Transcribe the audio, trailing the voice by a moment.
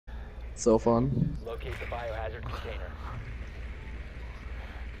So fun. Locate the biohazard container.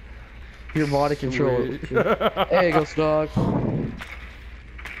 Your body control. Hey, Ghost Dog.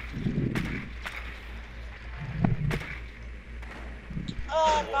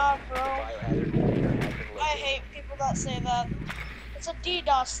 Oh, nah, bro. Biohazard container has been I located. hate people that say that. It's a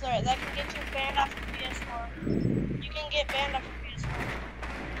DDoS threat that can get you banned off of PS4. You can get banned off of PS4.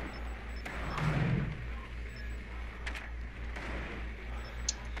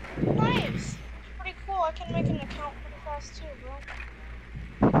 Nice. Pretty cool. I can make an account pretty fast too, bro.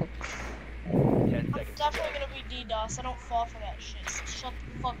 10 I'm seconds. definitely gonna be DDoS. I don't fall for that shit. So shut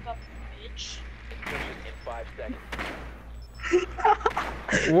the fuck up, bitch. Insertion in 5 seconds.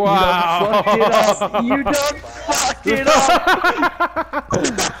 Wow. You done fucked it up.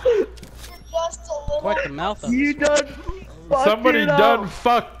 Just a little. What the mouth of You done fucked Somebody it done up.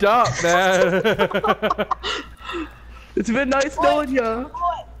 fucked up, man. It's been nice knowing ya.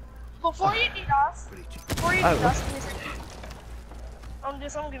 What? Before you DDoS, give me a second. I'm gonna do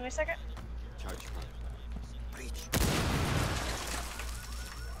something. Give me a second.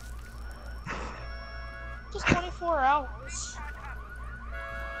 Just 24 hours.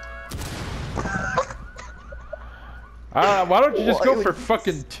 Why don't you just go Why for would-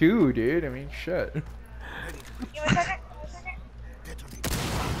 fucking 2, dude? I mean, shit. Give me a second.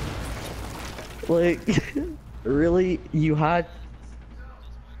 Like, really? You had.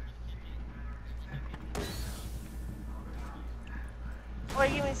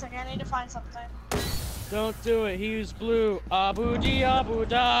 Wait, give me a second. I need to find something. Don't do it. He used blue. Abu Di Abu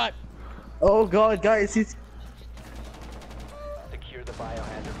Dot. Oh god, guys, he's. Secure the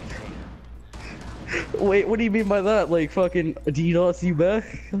biohazard container. Wait, what do you mean by that? Like, fucking DDoS you back?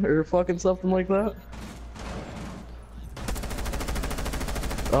 Or fucking something like that?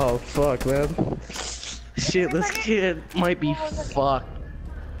 Oh, fuck, man. Shit, this kid might be fucked.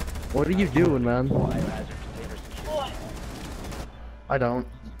 What are you doing, man? Biohazard container secure. What? I don't.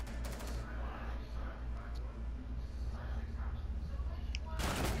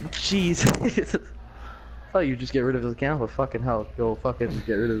 Jeez. I thought you'd just get rid of his account, but fucking hell, go fucking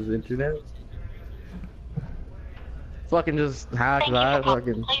get rid of his internet. Fucking just hack that,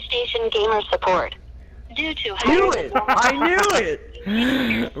 fucking. PlayStation gamer support. Due to Knew it! I knew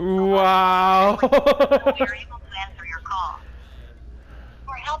it! Wow. we are able to answer your call.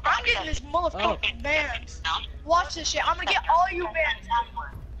 For help I'm getting this motherfucking banned. Watch this shit. I'm gonna get all you banned.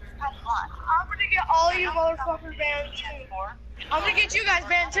 I'm gonna get all you motherfuckers banned too. I'm gonna get you guys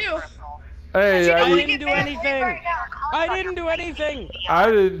banned too. Hey, I You didn't get do banned anything. right now. I didn't do anything. I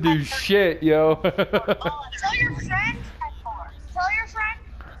didn't do shit, yo. Tell your friend. Tell your friend.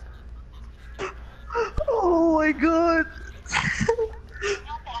 Oh my god!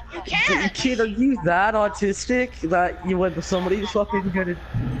 You can. Kid, are you that autistic that you went to somebody fucking gonna. An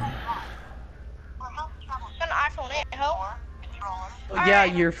iPhone 8, ho. Yeah,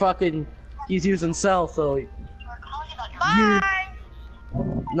 you're fucking. He's using cell, so. Bye.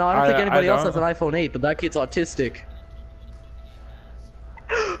 No, I don't think anybody else don't. has an iPhone 8, but that kid's autistic.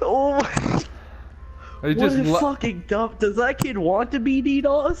 Oh my. They What just a fucking dumb. Does that kid want to be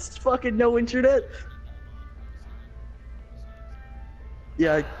DDoS? Fucking no internet?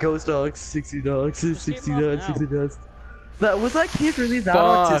 Yeah, Ghost Dogs, 60 dogs, 60 him dogs, off 60 dogs. Was that kid really that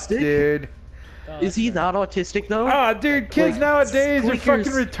fuck, autistic? dude. Is he that autistic though? Ah, dude, kids Like, nowadays are fucking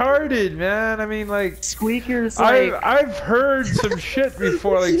squeakers. retarded, man. I mean, like, Squeakers like I've heard some shit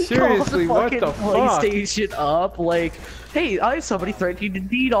before. Like, seriously, call what fucking the fuck? PlayStation up like, hey, I have somebody threatening to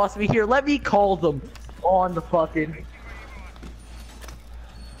DDoS me here. Let me call them on the fucking.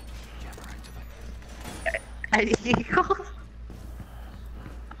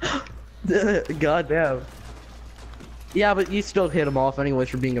 God damn. Yeah, but you still hit him off anyways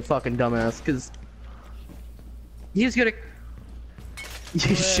for being a fucking dumbass, cause he's gonna.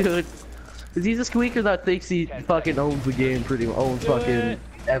 You should, cause he's a squeaker that thinks he fucking owns the game, pretty much owns fucking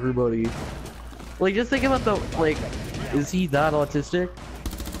everybody. Like, just think about the like, is he that autistic?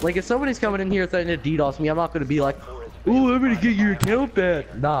 Like, if somebody's coming in here threatening to DDoS me, I'm not gonna be like, "Ooh, I'm gonna get your account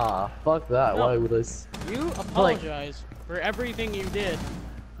back." Nah, fuck that. No. Why would I? You apologize for everything you did,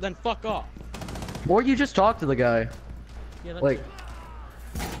 then fuck off. Or you just talk to the guy. Yeah, that's Like, it.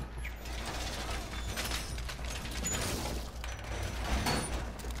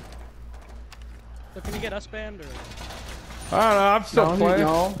 So can you get us banned or? I don't know. I'm still playing.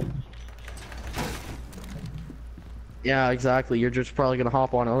 no. Yeah, exactly. You're just probably gonna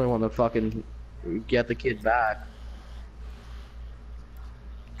hop on another one to fucking get the kid back.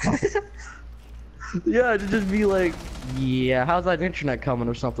 Yeah, to just be like, yeah, how's that internet coming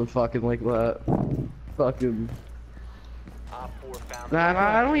or something fucking like that. Fucking. Op 4 found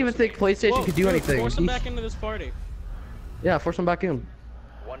Nah, I don't even think PlayStation Whoa, could do dude, anything. Force him back into this party. Yeah, force him back in.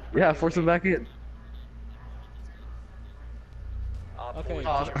 One Yeah, friendly force him remaining. back in. Op Okay. four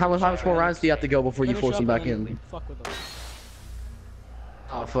is How much more rounds do you have to go before you Finish force up him and back then in? Fuck with him.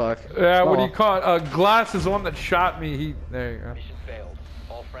 Oh fuck. Yeah, what do Oh. you call it? Glass is the one that shot me. He there you go. mission failed.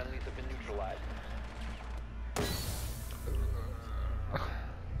 All friendlies have been neutralized.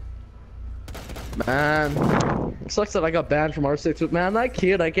 Man, it sucks that I got banned from R6, but man, that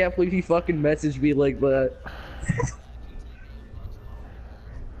kid, I can't believe he fucking messaged me like that.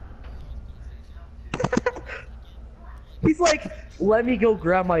 He's like, let me go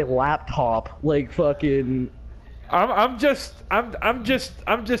grab my laptop, like fucking. I'm just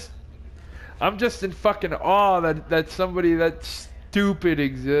in fucking awe that somebody that stupid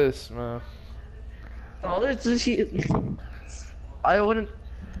exists, man. Oh, there's just I wouldn't.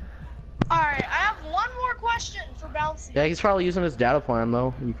 Alright, I have one more question for Bouncy. Yeah, he's probably using his data plan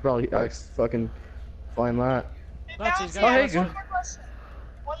though. You could probably fucking find that. Hey, Bouncy, he's Bouncy, got I a have question. one more question.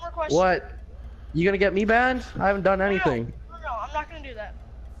 One more question. What? You gonna get me banned? I haven't done anything. No, I'm not gonna do that.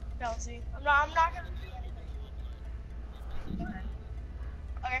 Bouncy. I'm not gonna do anything.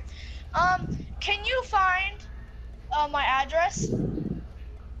 Okay. Can you find my address?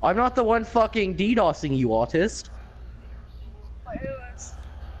 I'm not the one fucking DDoSing you, autist. Wait, who is?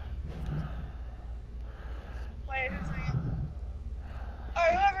 Wait, who's it?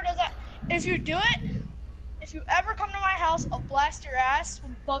 Alright, whoever does that. If you do it, if you ever come to my house, I'll blast your ass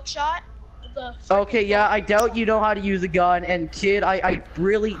with buckshot. With the Okay, yeah, I doubt you know how to use a gun, and kid, I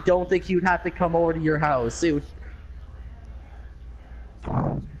really don't think you'd have to come over to your house. It would...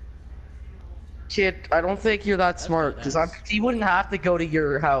 Kid, I don't think you're that smart, because he wouldn't have to go to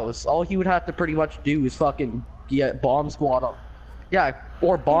your house. All he would have to pretty much do is fucking get bomb squad up. Yeah,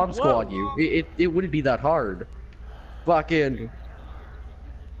 or bomb squad you. It wouldn't be that hard. Fucking...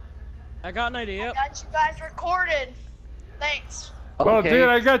 I got an idea. I got you guys recorded. Thanks. Well, Okay. dude,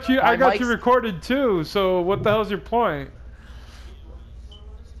 I got you Mike's- recorded too. So what the hell's your point?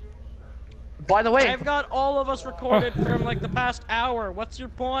 By the way, I've got all of us recorded from like the past hour. What's your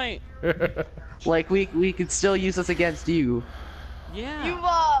point? like, we could still use this against you. Yeah. You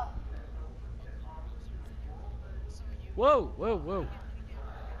Whoa, whoa, whoa.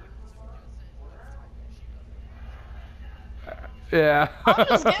 Yeah. I'm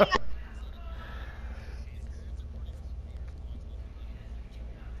just getting that.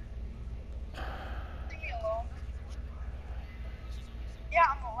 Leave me alone. Yeah,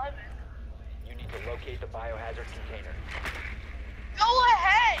 I'm 11. You need to locate the biohazard container. Go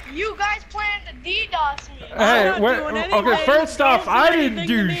ahead. You guys plan to DDoS me. I'm Hey, not wait, doing okay, anything. first Don't off, do I didn't anything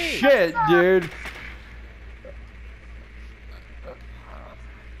to do me. shit, dude.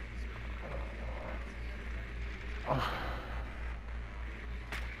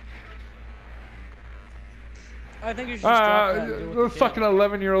 I think you should just drop that and do The what you fucking can.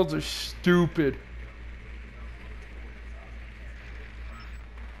 11-year-olds are stupid.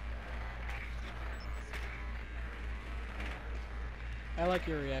 I like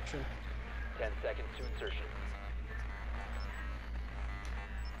your reaction. 10 seconds to insertion.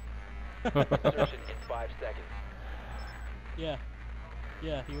 Insertion in 5 seconds. Yeah.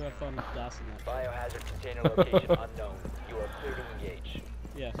 Yeah, you have fun dossing that. Biohazard container location unknown. You are clear to engage.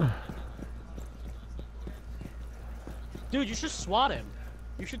 Yeah. Dude, you should SWAT him.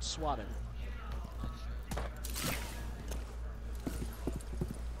 You should SWAT him.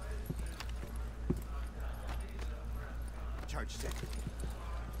 Charge set.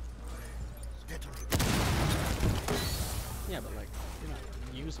 Detonate. Yeah, but like, you're not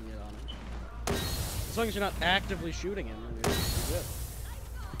using it on him. As long as you're not actively shooting him, then you're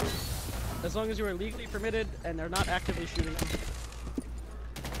good. As long as you are legally permitted and they're not actively shooting him.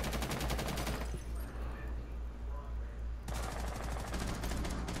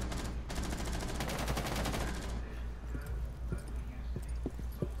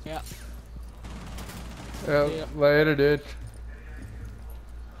 Yeah. Yeah, Yeah. later, dude.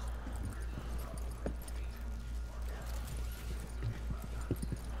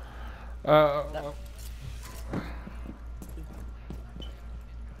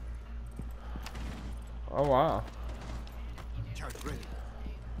 Oh wow. Charge ready.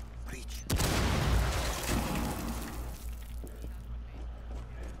 Breach.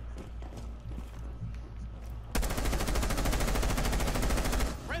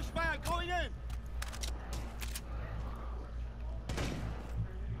 Fresh fire going in.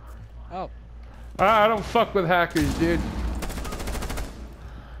 Oh. I don't fuck with hackers, dude.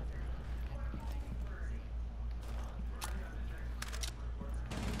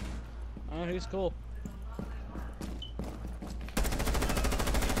 Oh, he's cool.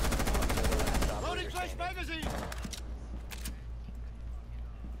 magazine!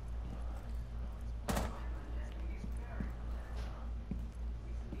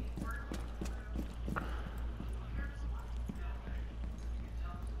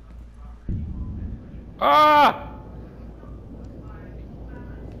 Ah!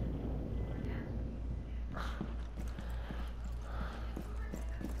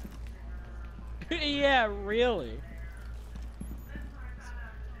 Yeah, really.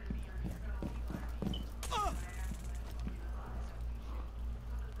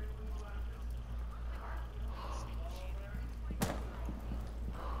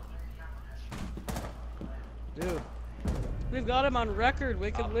 Dude, we've got him on record.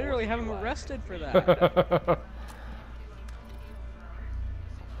 We could literally have him arrested for that.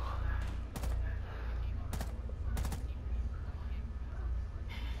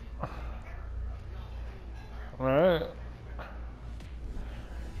 Alright.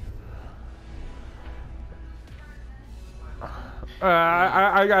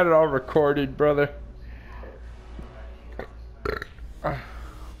 I got it all recorded, brother.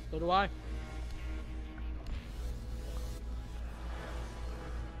 So do I.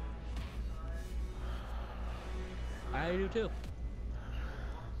 I do too.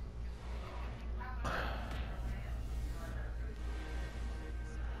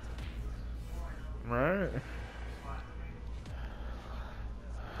 Alright.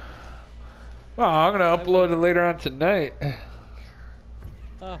 Well, I'm gonna upload it later on tonight.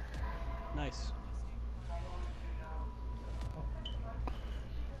 Oh, nice.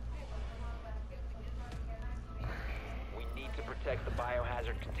 We need to protect the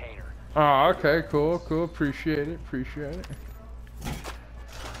biohazard container. Oh, okay, cool, cool. Appreciate it, appreciate it.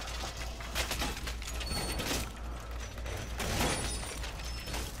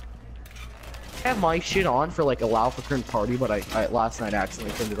 I have my shit on for like allow for current party, but I last night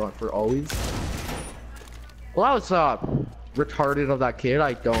accidentally turned it on for always. Well, I was retarded of that kid.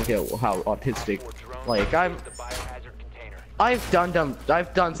 I don't get how autistic. Like I've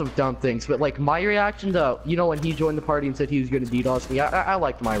done some dumb things, but like my reaction to when he joined the party and said he was gonna DDoS me, I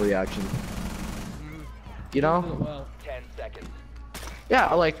liked my reaction. You know? Well, 10 seconds.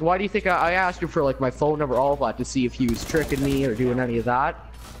 Yeah, like why do you think I asked him for like my phone number, all that, to see if he was tricking me or doing any of that?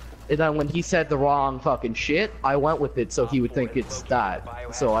 And then when he said the wrong fucking shit, I went with it so he would think it's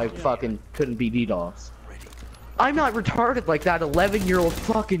that. So I fucking couldn't be DDoS. I'm not retarded like that 11-year-old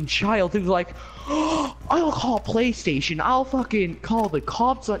fucking child who's like, oh, I'll call PlayStation, I'll fucking call the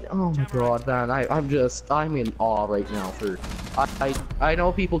cops on. Oh my god, man, I'm in awe right now for. I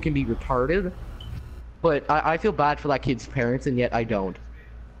know people can be retarded, but I feel bad for that kid's parents, and yet I don't.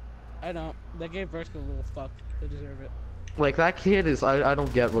 I don't. That gave Verska a little fuck. They deserve it. Like that kid is, I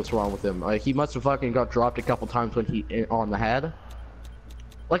don't get what's wrong with him. He must have fucking got dropped a couple times when he on the head.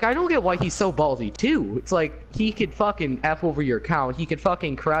 Like I don't get why he's so ballsy too. It's like he could fucking F over your account. He could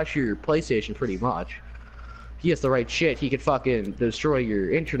fucking crash your PlayStation pretty much. He has the right shit. He could fucking destroy your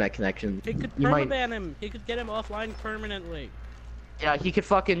internet connection. He could permaban him. He could get him offline permanently. Yeah, he could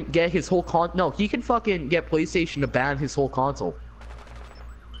fucking get his whole he could fucking get PlayStation to ban his whole console.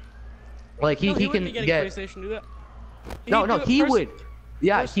 Like he can get PlayStation to do that. No, he would.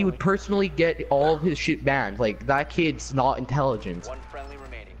 Yeah, he would personally get all of his shit banned. Like, that kid's not intelligent. One friendly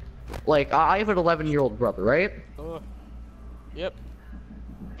remaining. Like, I have an 11-year-old brother, right? Yep.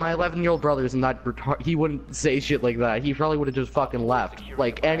 My 11-year-old brother isn't that retarded. He wouldn't say shit like that. He probably would have just fucking left.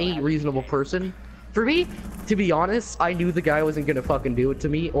 Like, any reasonable person. For me, to be honest, I knew the guy wasn't gonna fucking do it to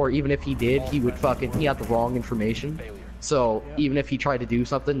me. Or even if he did, he had the wrong information. So, even if he tried to do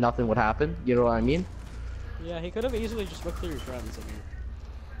something, nothing would happen. You know what I mean? Yeah, he could have easily just looked through your friends.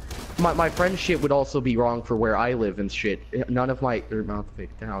 My friend's shit would also be wrong for where I live and shit. None of my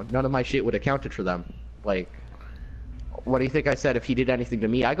shit would have counted for them. Like, what do you think I said if he did anything to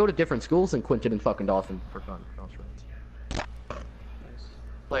me? I go to different schools than Quinton and fucking Dawson for friends.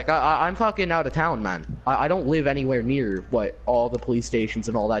 Like, I'm fucking out of town, man. I don't live anywhere near what all the police stations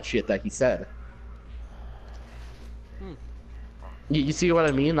and all that shit that he said. You see what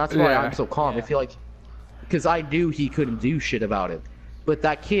I mean? That's why I'm so calm. I feel like, because I knew he couldn't do shit about it. But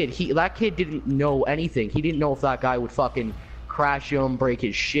that kid didn't know anything. He didn't know if that guy would fucking crash him, break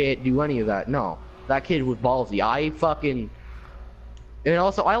his shit, do any of that. No. That kid was ballsy. And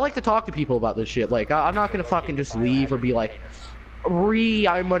also, I like to talk to people about this shit. Like, I'm not gonna fucking just leave or be like,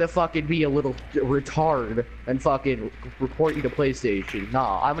 I'm gonna fucking be a little retard and fucking report you to PlayStation.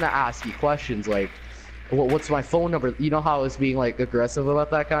 Nah, I'm gonna ask you questions like, what's my phone number? You know how I was being like aggressive about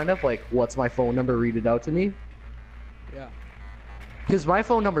that kind of? Like, what's my phone number? Read it out to me. Yeah. Because my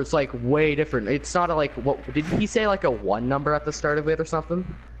phone number is like way different. It's not a, like, what did he say, like a 1 number at the start of it or something?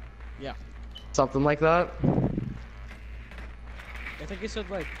 Yeah. Something like that. I think he said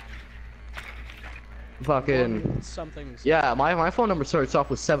like Fucking. something. Yeah, my phone number starts off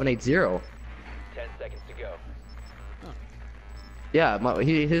with 780. 10 seconds to go. Yeah,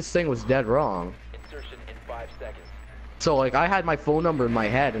 his thing was dead wrong. Insertion in 5 seconds. So like I had my phone number in my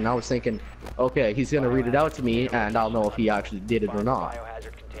head and I was thinking, okay, he's gonna read it out to me and I'll know if he actually did it or not.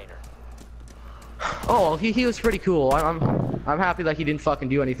 Biohazard container. Oh, he was pretty cool. I'm happy that he didn't fucking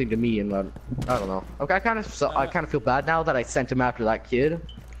do anything to me, and I don't know. Okay, I kind of feel bad now that I sent him after that kid.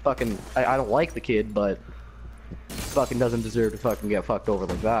 Fucking, I don't like the kid, but fucking doesn't deserve to fucking get fucked over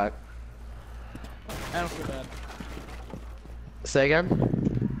like that. I don't feel bad. Say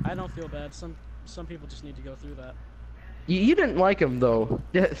again? I don't feel bad. Some people just need to go through that. You didn't like him though.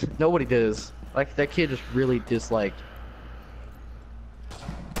 Nobody does. Like that kid just really disliked.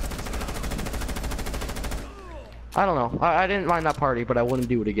 I don't know. I didn't mind that party, but I wouldn't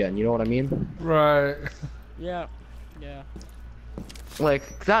do it again. You know what I mean? Right. Yeah. Yeah.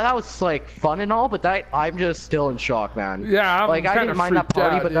 Like that was like fun and all, but I'm just still in shock, man. Yeah, I'm like I didn't mind that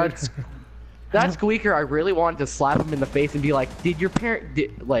party, out, but dude. that squeaker, I really wanted to slap him in the face and be like, "Did your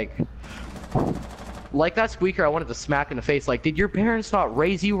parent like that squeaker?" I wanted to smack in the face, like, "Did your parents not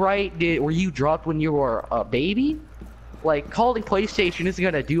raise you right? Were you dropped when you were a baby?" Like calling PlayStation isn't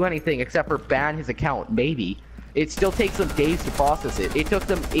gonna do anything except for ban his account, maybe. It still takes them days to process it. It took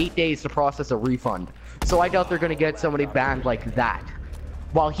them 8 days to process a refund. So I doubt they're gonna get somebody banned like that.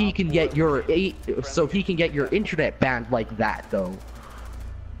 While he can get your internet banned like that, though.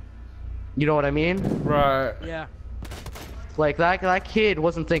 You know what I mean? Right. Yeah. Like that kid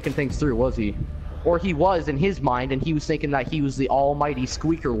wasn't thinking things through, was he? Or he was in his mind, and he was thinking that he was the almighty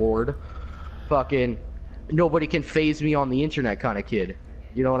squeaker lord. Fucking nobody can phase me on the internet kind of kid.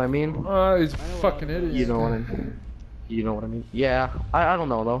 You know what I mean? Oh, he's a fucking idiot. You know what I mean? You know what I mean? Yeah. I don't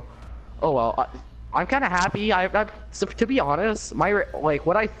know though. Oh well. I'm kind of happy. So, to be honest,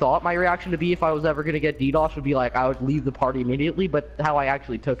 what I thought my reaction to be if I was ever gonna get DDoS would be like I would leave the party immediately, but how I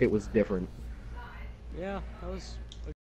actually took it was different. Yeah. That was